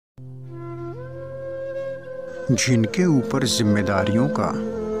जिनके ऊपर जिम्मेदारियों का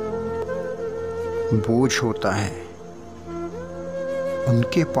बोझ होता है,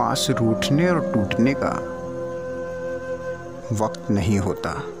 उनके पास रूठने और टूटने का वक्त नहीं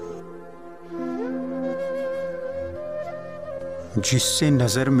होता। जिससे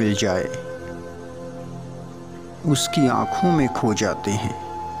नज़र मिल जाए उसकी आंखों में खो जाते हैं।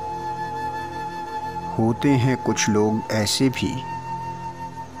 होते हैं कुछ लोग ऐसे भी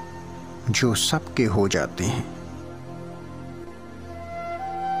जो सबके हो जाते हैं।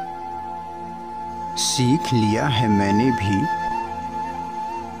 सीख लिया है मैंने भी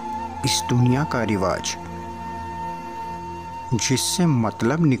इस दुनिया का रिवाज, जिससे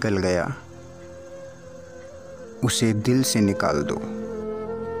मतलब निकल गया उसे दिल से निकाल दो।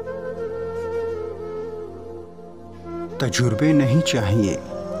 तजुर्बे नहीं चाहिए,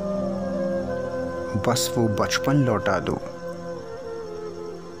 बस वो बचपन लौटा दो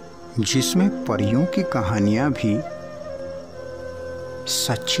जिसमें परियों की कहानियां भी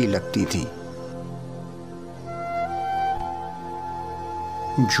सच्ची लगती थी।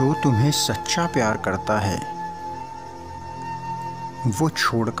 जो तुम्हें सच्चा प्यार करता है वो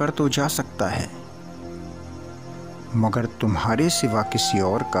छोड़कर तो जा सकता है, मगर तुम्हारे सिवा किसी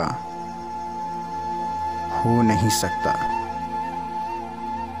और का हो नहीं सकता।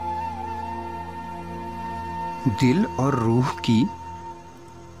 दिल और रूह की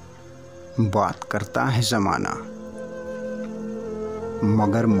बात करता है ज़माना,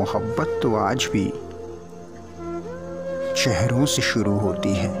 मगर मोहब्बत तो आज भी चेहरों से शुरू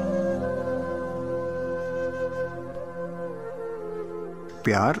होती है।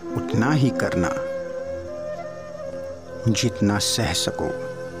 प्यार उतना ही करना जितना सह सको।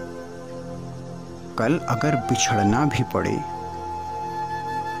 कल अगर बिछड़ना भी पड़े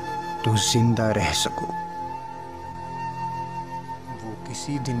तो जिंदा रह सको। वो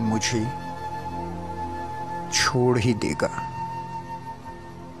किसी दिन मुझे छोड़ ही देगा,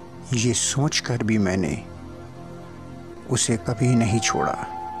 ये सोचकर भी मैंने उसे कभी नहीं छोड़ा।